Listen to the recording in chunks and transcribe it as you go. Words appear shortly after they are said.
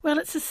Well,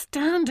 it's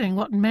astounding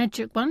what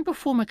magic one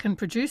performer can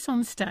produce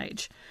on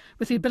stage,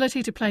 with the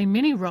ability to play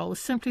many roles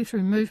simply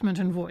through movement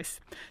and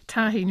voice.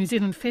 TAHI, New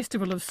Zealand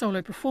Festival of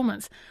Solo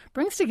Performance,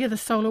 brings together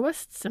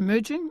soloists,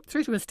 emerging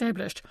through to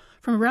established,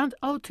 from around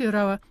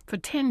Aotearoa for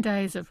 10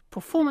 days of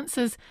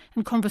performances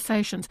and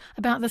conversations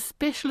about the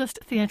specialist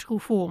theatrical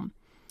form.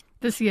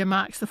 This year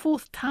marks the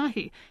 4th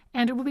TAHI,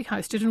 and it will be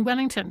hosted in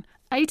Wellington.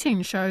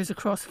 18 shows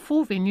across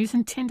 4 venues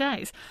in 10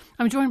 days.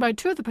 I'm joined by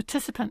 2 of the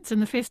participants in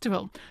the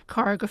festival,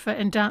 choreographer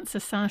and dancer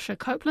Sacha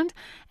Copland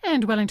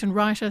and Wellington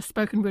writer,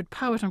 spoken word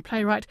poet and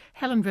playwright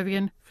Helen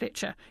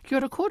Fletcher. Kia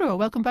ora kōrua,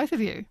 welcome both of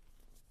you.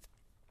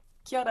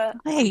 Kia ora.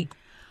 Hey.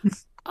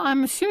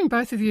 I'm assuming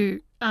both of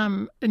you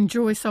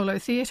enjoy solo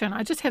theatre, and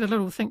I just had a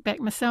little think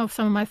back myself.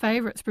 Some of my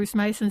favourites: Bruce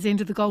Mason's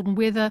End of the Golden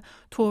Weather,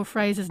 Tor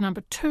Fraser's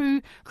Number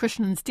 2,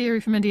 Krishna's Dairy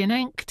from Indian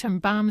Ink, Tim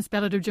Balm's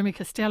Ballad of Jimmy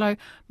Costello,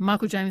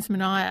 Michael James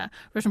Mania,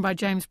 written by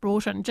James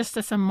Broughton, just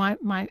as some of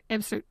my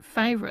absolute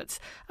favourites.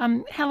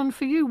 Helen,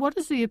 for you, what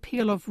is the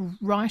appeal of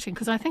writing?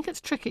 Because I think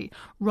it's tricky,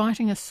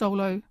 writing a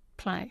solo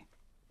play.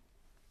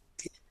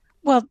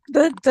 Well,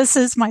 this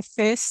is my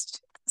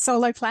first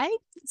solo play,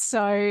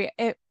 so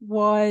it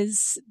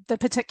was the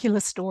particular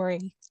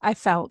story I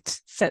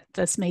felt fit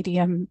this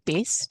medium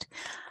best.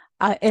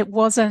 It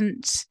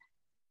wasn't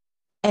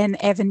an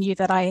avenue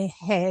that I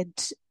had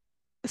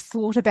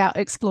thought about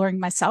exploring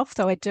myself,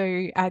 though I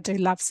do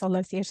love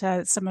solo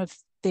theatre. Some of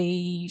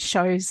the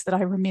shows that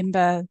I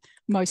remember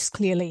most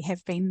clearly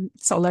have been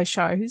solo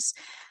shows.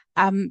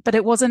 But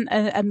it wasn't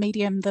a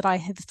medium that I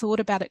had thought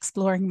about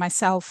exploring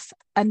myself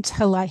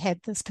until I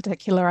had this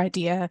particular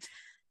idea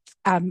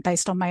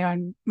based on my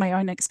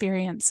own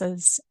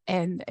experiences,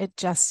 and it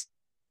just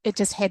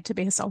had to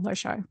be a solo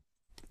show.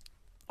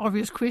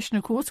 Obvious question,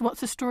 of course.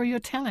 What's the story you're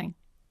telling?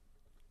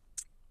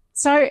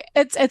 So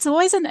it's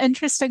always an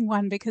interesting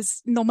one,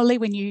 because normally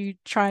when you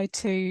try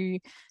to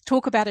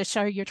talk about a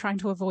show, you're trying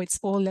to avoid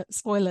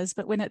spoilers.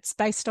 But when it's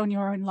based on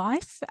your own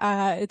life,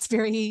 it's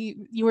very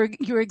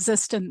your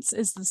existence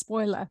is the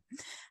spoiler.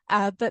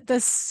 But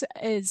this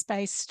is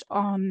based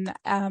on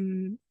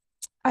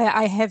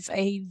I have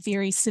a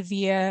very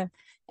severe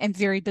and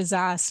very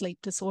bizarre sleep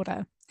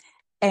disorder.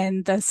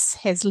 And this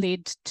has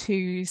led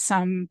to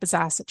some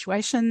bizarre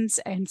situations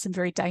and some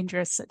very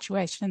dangerous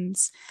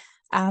situations.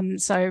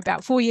 So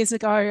about 4 years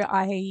ago,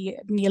 I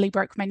nearly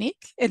broke my neck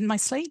in my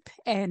sleep.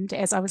 And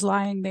as I was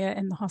lying there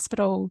in the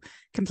hospital,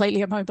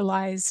 completely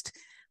immobilized,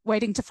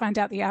 waiting to find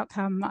out the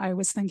outcome, I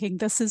was thinking,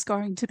 this is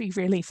going to be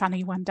really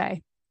funny one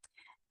day.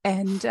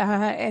 And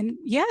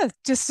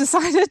just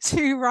decided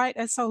to write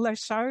a solo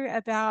show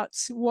about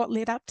what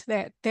led up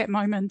to that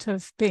moment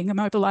of being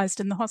immobilized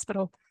in the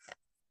hospital.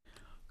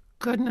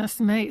 Goodness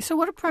me. So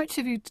what approach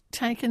have you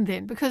taken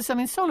then? Because,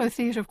 solo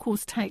theatre, of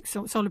course,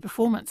 solo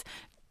performance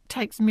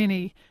takes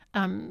many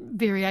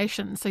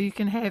variations. So you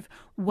can have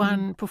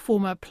one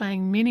performer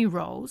playing many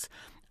roles.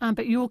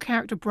 But your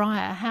character,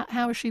 Briar,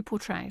 how is she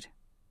portrayed?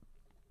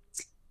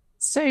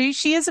 So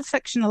she is a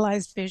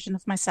fictionalized version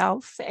of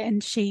myself,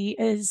 and she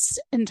is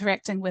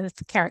interacting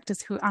with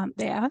characters who aren't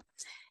there.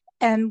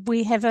 And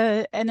we have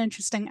an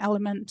interesting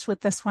element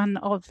with this one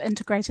of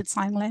integrated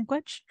sign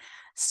language.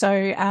 So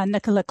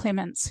Nicola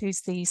Clements,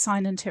 who's the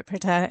sign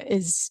interpreter,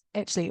 is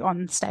actually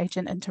on stage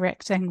and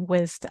interacting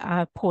with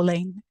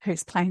Pauline,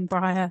 who's playing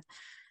Briar,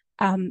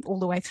 all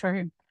the way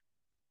through.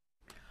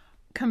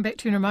 Come back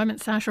to you in a moment,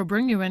 Sacha. I'll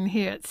bring you in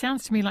here. It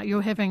sounds to me like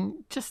you're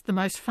having just the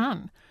most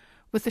fun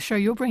with the show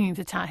you're bringing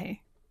to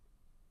TAHI.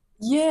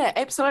 Yeah,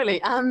 absolutely.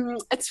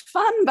 It's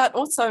fun, but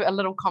also a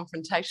little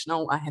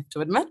confrontational, I have to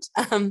admit.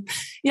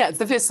 It's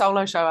the first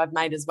solo show I've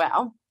made as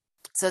well.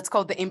 So it's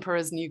called The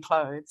Emperor's New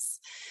Clothes.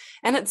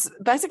 And it's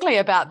basically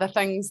about the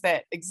things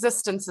that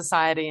exist in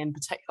society, and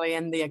particularly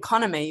in the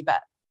economy,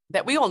 but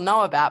that we all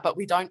know about, but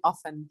we don't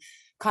often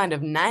kind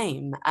of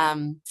name.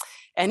 I'm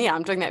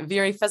doing that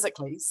very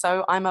physically.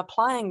 So I'm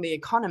applying the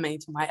economy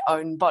to my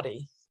own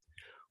body,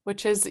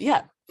 which is,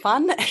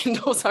 fun and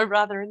also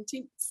rather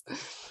intense.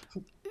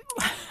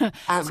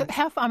 So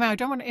how far, I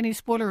don't want any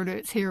spoiler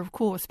alerts here, of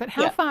course, but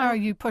how far are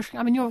you pushing?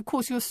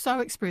 You're so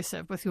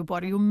expressive with your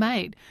body. You're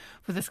made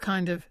for this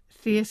kind of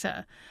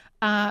theatre.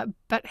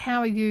 But how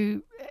are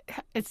you,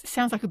 it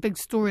sounds like a big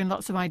story and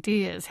lots of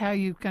ideas. How are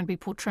you going to be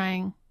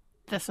portraying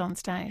this on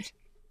stage?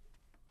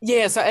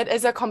 Yeah, so it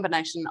is a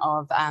combination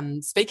of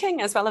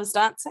speaking as well as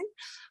dancing.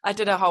 I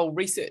did a whole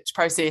research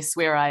process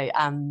where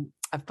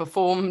I've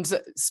performed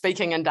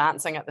speaking and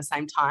dancing at the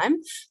same time.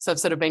 So I've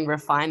sort of been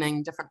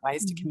refining different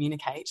ways to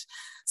communicate.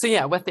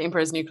 So with The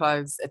Emperor's New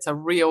Clothes, it's a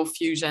real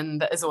fusion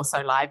that is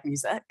also live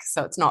music.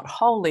 So it's not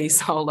wholly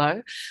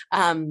solo.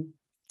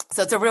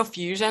 So it's a real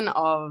fusion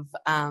of,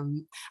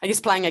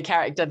 playing a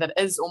character that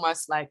is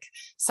almost like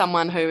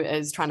someone who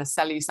is trying to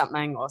sell you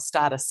something or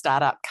start a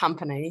startup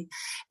company.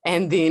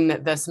 And then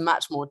this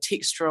much more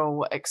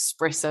textural,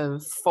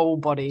 expressive,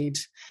 full-bodied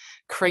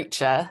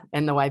creature,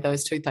 and the way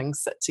those two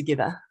things sit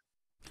together.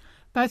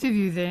 Both of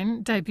you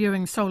then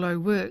debuting solo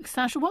work.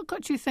 Sacha, what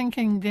got you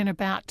thinking then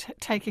about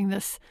taking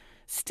this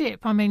step.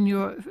 I mean,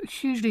 you're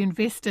hugely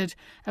invested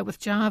with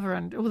Java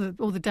and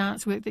all the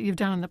dance work that you've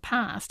done in the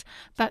past,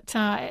 but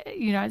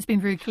it's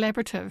been very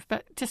collaborative.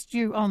 But just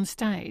you on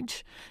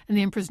stage in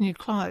the Emperor's New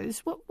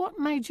Clothes, what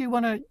made you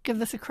want to give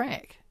this a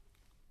crack?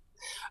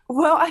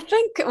 Well, I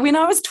think when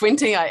I was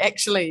 20,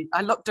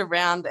 I looked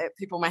around at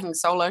people making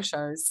solo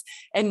shows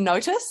and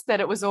noticed that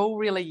it was all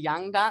really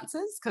young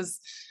dancers, because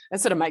it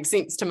sort of makes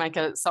sense to make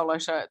a solo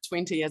show at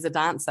 20 as a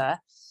dancer.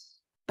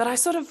 But I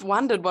sort of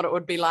wondered what it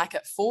would be like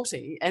at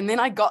 40. And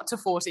then I got to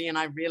 40 and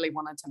I really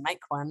wanted to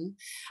make one.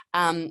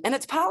 And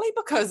it's partly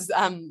because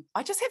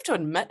I just have to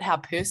admit how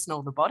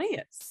personal the body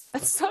is.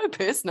 It's so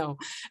personal.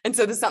 And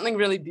so there's something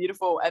really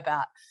beautiful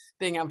about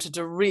being able to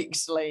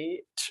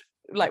directly,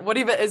 like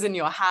whatever is in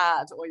your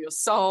heart or your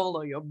soul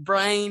or your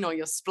brain or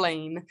your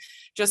spleen,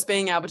 just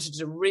being able to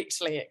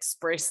directly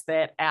express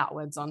that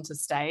outwards onto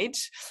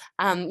stage.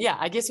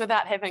 I guess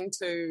without having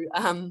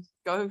to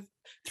go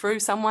through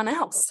someone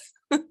else.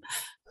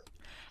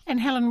 And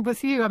Helen,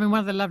 with you, I mean, one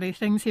of the lovely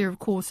things here, of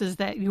course, is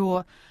that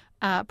your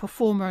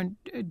performer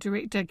and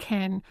director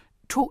can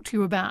talk to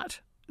you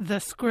about the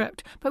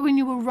script. But when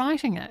you were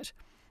writing it,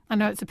 I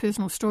know it's a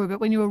personal story, but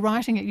when you were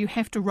writing it, you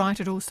have to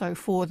write it also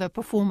for the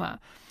performer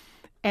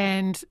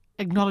and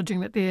acknowledging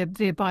that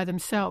they're by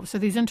themselves. So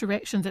these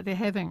interactions that they're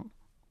having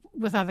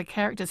with other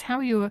characters, how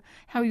are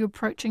you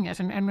approaching it,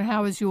 and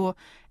how is your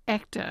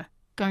actor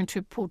going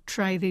to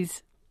portray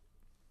these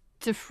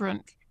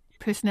different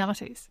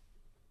personalities?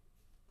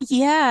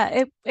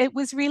 Yeah, it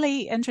was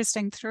really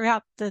interesting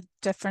throughout the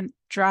different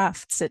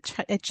drafts.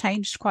 It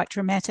changed quite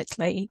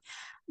dramatically.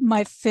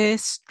 My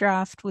first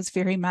draft was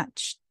very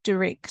much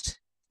direct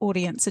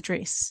audience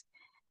address.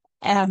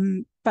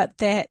 But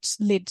that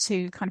led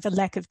to kind of a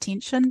lack of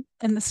tension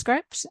in the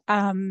script.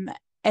 And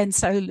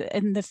so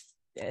in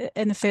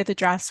the further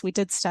drafts, we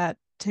did start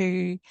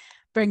to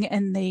bring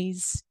in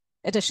these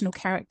additional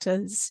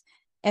characters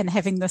and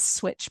having this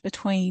switch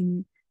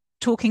between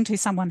talking to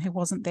someone who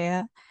wasn't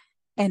there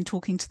and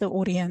talking to the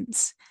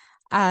audience.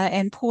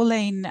 And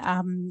Pauline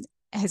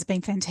has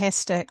been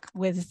fantastic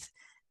with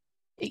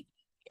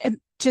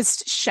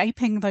just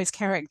shaping those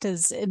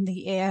characters in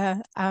the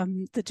air.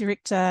 The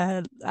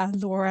director,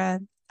 Laura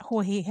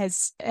Hohi,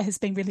 has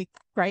been really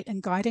great in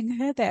guiding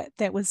her.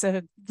 That was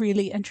a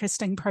really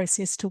interesting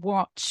process to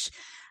watch.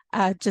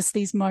 Just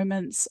these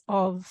moments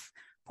of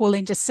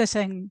Pauline just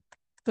sitting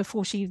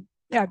before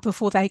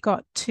they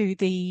got to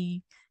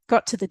the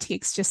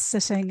text, just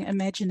sitting,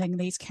 imagining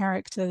these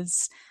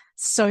characters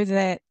so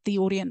that the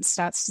audience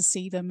starts to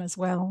see them as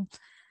well.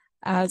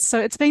 So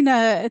it's been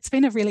a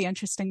really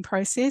interesting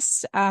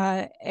process,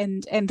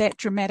 and that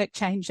dramatic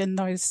change in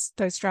those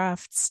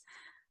drafts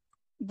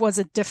was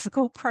a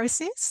difficult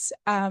process,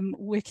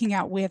 working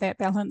out where that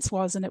balance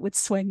was, and it would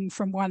swing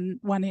from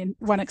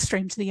one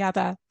extreme to the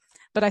other.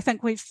 But I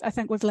think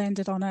we've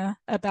landed on a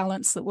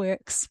balance that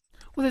works.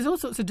 Well, there's all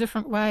sorts of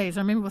different ways.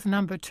 I remember with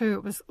number 2,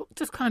 it was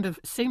just kind of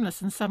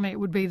seamless, and suddenly it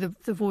would be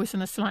the voice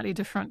in a slightly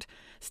different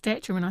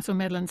stature when I saw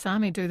Madeline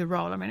Sami do the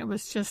role. I mean, it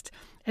was just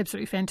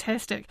absolutely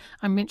fantastic.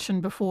 I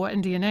mentioned before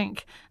Indian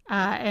Ink,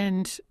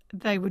 and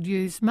they would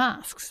use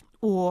masks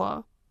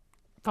or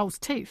false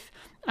teeth,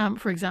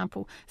 for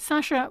example.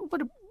 Sacha,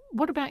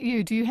 what about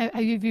you?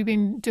 Have you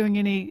been doing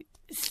any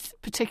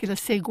particular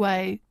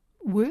segue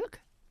work?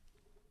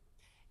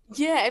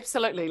 Yeah,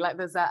 absolutely. Like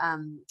there's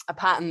a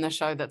part in the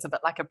show that's a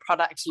bit like a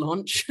product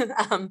launch,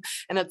 and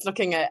it's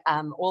looking at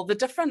all the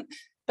different.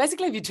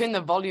 Basically, if you turn the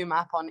volume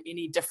up on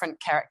any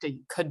different character you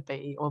could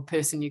be or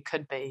person you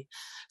could be.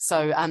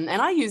 So, and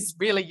I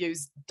really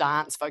use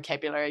dance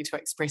vocabulary to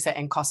express it,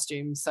 and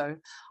costumes. So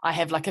I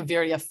have like a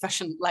very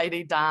efficient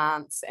lady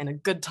dance and a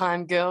good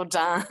time girl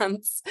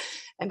dance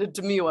and a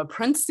demure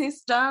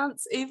princess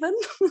dance even.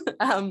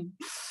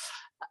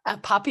 A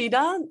puppy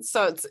dance.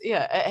 So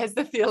it has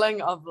the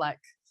feeling of like,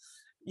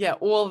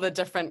 all the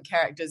different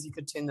characters you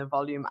could turn the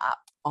volume up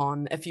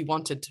on if you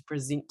wanted to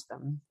present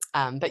them.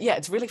 But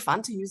it's really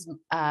fun to use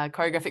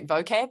choreographic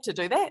vocab to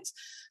do that.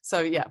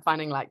 So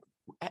finding like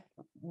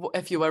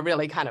if you were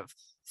really kind of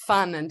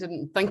fun and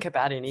didn't think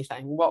about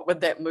anything, what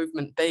would that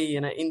movement be?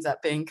 And it ends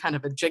up being kind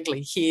of a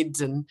jiggly head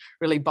and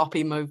really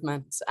boppy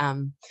movements.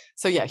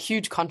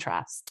 Huge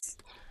contrasts.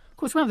 Of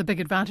course, one of the big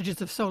advantages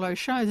of solo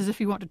shows is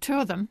if you want to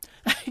tour them,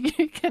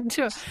 you can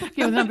tour.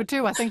 With number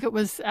 2, I think it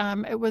was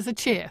a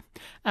chair,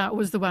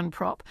 was the one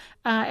prop.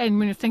 And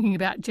when you're thinking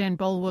about Jan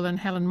Bolwell and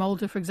Helen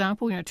Mulder, for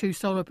example, 2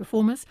 solo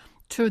performers,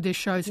 toured their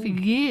shows for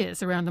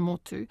years around the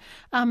Motu.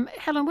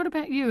 Helen, what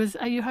about you?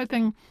 Are you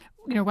hoping,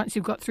 once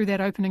you've got through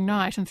that opening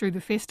night and through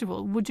the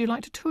festival, would you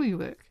like to tour your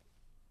work?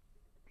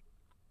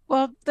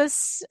 Well,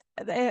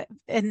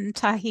 in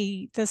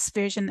TAHI, this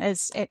version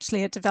is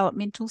actually a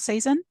developmental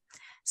season.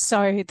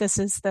 So this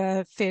is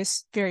the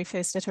very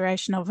first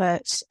iteration of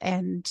it,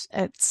 and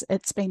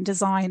it's been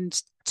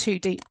designed to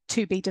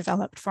be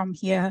developed from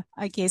here,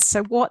 I guess.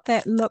 So what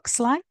that looks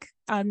like,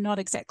 I'm not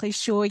exactly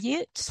sure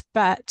yet,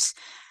 but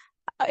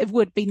it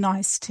would be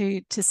nice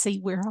to see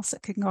where else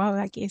it can go,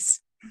 I guess.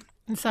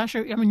 And Sacha,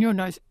 I mean, you're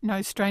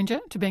no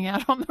stranger to being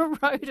out on the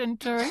road and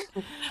touring.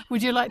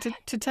 Would you like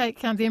to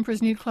take the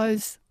Emperor's New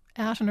Clothes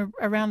out and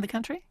around the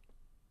country?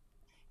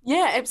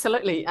 Yeah,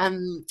 absolutely. I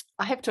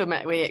have to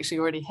admit, we actually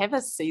already have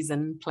a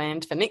season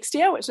planned for next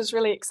year, which is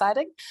really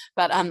exciting.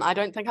 But I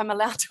don't think I'm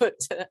allowed to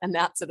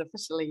announce it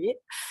officially yet.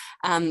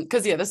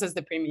 Because, this is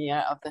the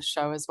premiere of the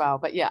show as well.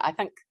 But, I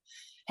think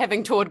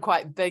having toured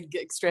quite big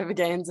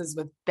extravaganzas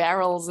with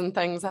barrels and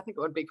things, I think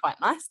it would be quite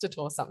nice to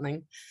tour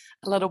something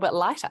a little bit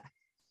lighter.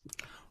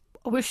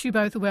 I wish you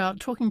both well.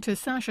 Talking to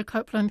Sacha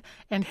Copland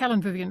and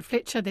Helen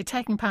Fletcher, they're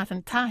taking part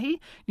in TAHI,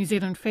 New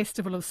Zealand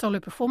Festival of Solo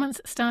Performance,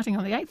 starting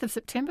on the 8th of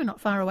September,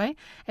 not far away,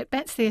 at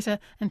Bats Theatre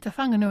in Te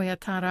Whanganui A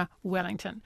Tara, Wellington.